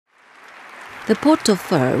The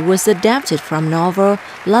Pot-au-Feu was adapted from novel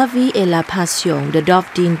La vie et la passion de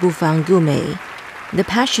Dodin Bouffant, The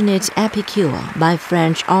Passionate Epicure by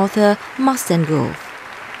French author Marcel Gauff.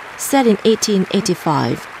 Set in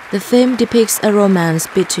 1885, the film depicts a romance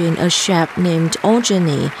between a chef named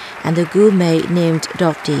Eugenie and the gourmet named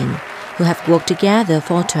Dodin, who have worked together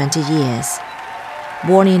for 20 years.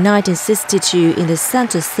 Born in 1962 in the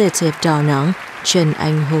center city of Da Nang, Tran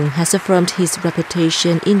Anh Hung has affirmed his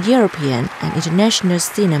reputation in European and international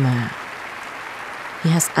cinema. He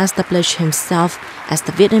has established himself as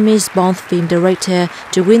the Vietnamese-born film director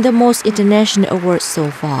to win the most international awards so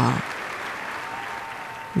far.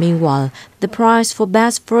 Meanwhile, the prize for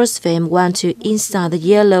Best First Film went to Inside the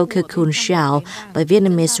Yellow Cocoon Shell by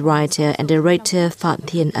Vietnamese writer and director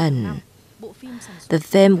Tran Anh. The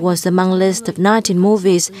film was among a list of 19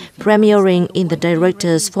 movies premiering in the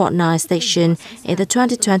Director's Fortnight section in the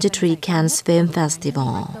 2023 Cannes Film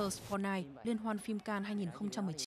Festival.